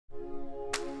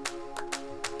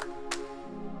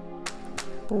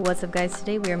What's up guys,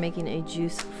 today we are making a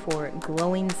juice for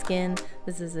glowing skin.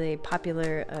 This is a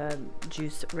popular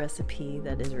juice recipe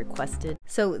that is requested.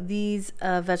 So these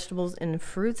vegetables and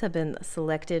fruits have been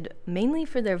selected mainly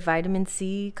for their vitamin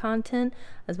C content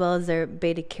as well as their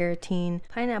beta carotene.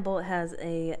 Pineapple has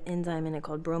a enzyme in it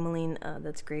called bromelain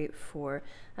that's great for,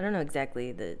 I don't know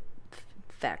exactly the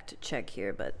fact check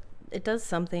here, but it does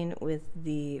something with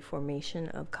the formation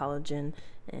of collagen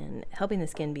and helping the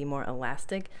skin be more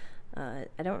elastic. I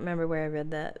don't remember where I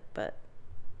read that, but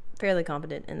fairly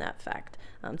confident in that fact.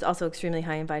 It's also extremely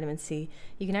high in vitamin C.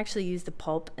 You can actually use the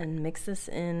pulp and mix this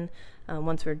in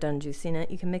once we're done juicing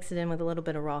it. You can mix it in with a little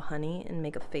bit of raw honey and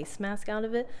make a face mask out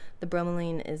of it. The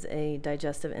bromelain is a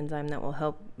digestive enzyme that will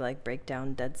help like break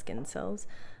down dead skin cells.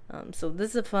 So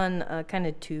this is a fun kind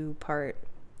of two-part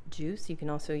juice. You can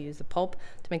also use the pulp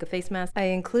to make a face mask. I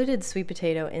included sweet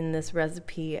potato in this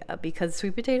recipe because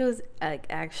sweet potatoes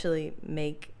actually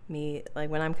make me, like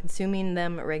when I'm consuming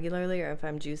them regularly or if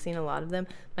I'm juicing a lot of them,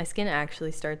 my skin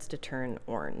actually starts to turn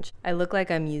orange. I look like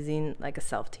I'm using like a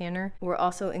self tanner. We're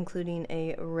also including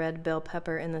a red bell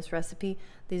pepper in this recipe.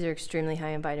 These are extremely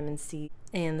high in vitamin C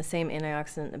and the same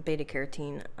antioxidant beta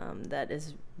carotene that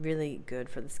is really good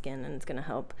for the skin, and it's going to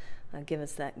help give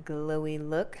us that glowy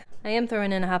look. I am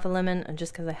throwing in a half a lemon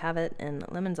just because I have it, and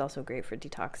lemon's also great for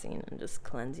detoxing and just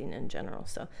cleansing in general.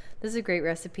 So this is a great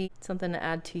recipe, something to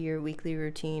add to your weekly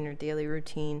routine or daily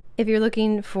routine. If you're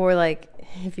looking for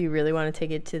if you really want to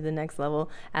take it to the next level,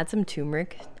 add some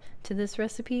turmeric to this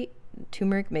recipe.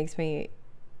 Turmeric makes me,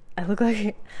 I look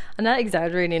like, I'm not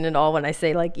exaggerating at all when I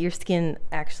say like your skin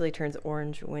actually turns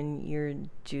orange when you're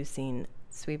juicing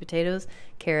sweet potatoes,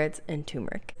 carrots, and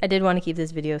turmeric. I did want to keep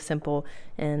this video simple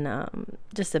and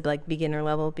just a beginner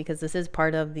level because this is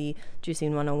part of the Juicing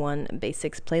 101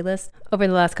 Basics playlist. Over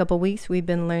the last couple weeks, we've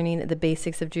been learning the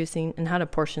basics of juicing and how to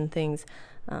portion things.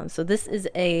 So this is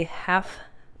a half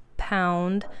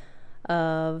pound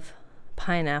of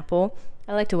pineapple.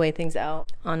 I like to weigh things out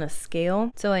on a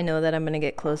scale so I know that I'm going to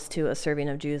get close to a serving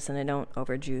of juice and I don't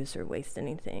overjuice or waste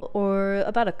anything. Or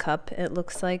about a cup, it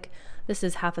looks like. This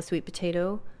is half a sweet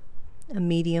potato, a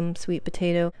medium sweet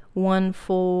potato, 1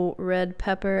 full red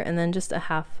pepper, and then just a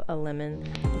half a lemon,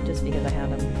 just because I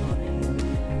have them on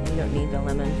hand. You don't need the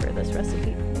lemon for this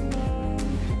recipe.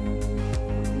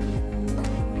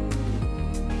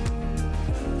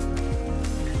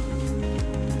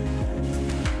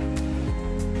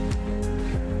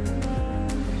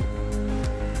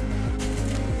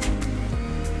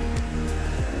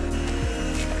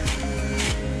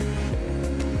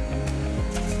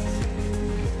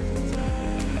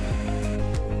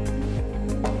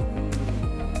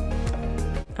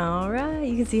 Alright,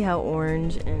 you can see how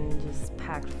orange and just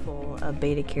packed full of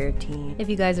beta carotene. If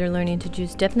you guys are learning to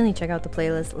juice, definitely check out the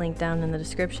playlist, link down in the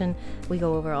description. We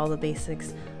go over all the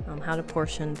basics, how to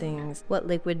portion things, what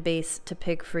liquid base to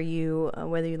pick for you,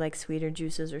 whether you like sweeter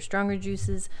juices or stronger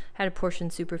juices, how to portion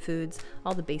superfoods,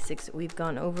 all the basics we've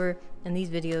gone over. And these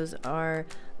videos are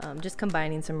just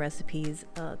combining some recipes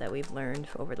that we've learned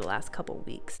over the last couple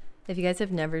weeks. If you guys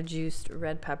have never juiced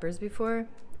red peppers before,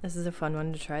 this is a fun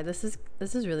one to try. This is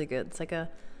really good. It's like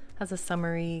has a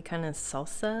summery kind of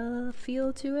salsa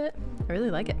feel to it. I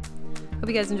really like it. Hope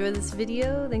you guys enjoyed this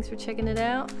video. Thanks for checking it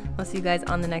out. I'll see you guys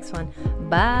on the next one.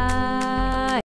 Bye.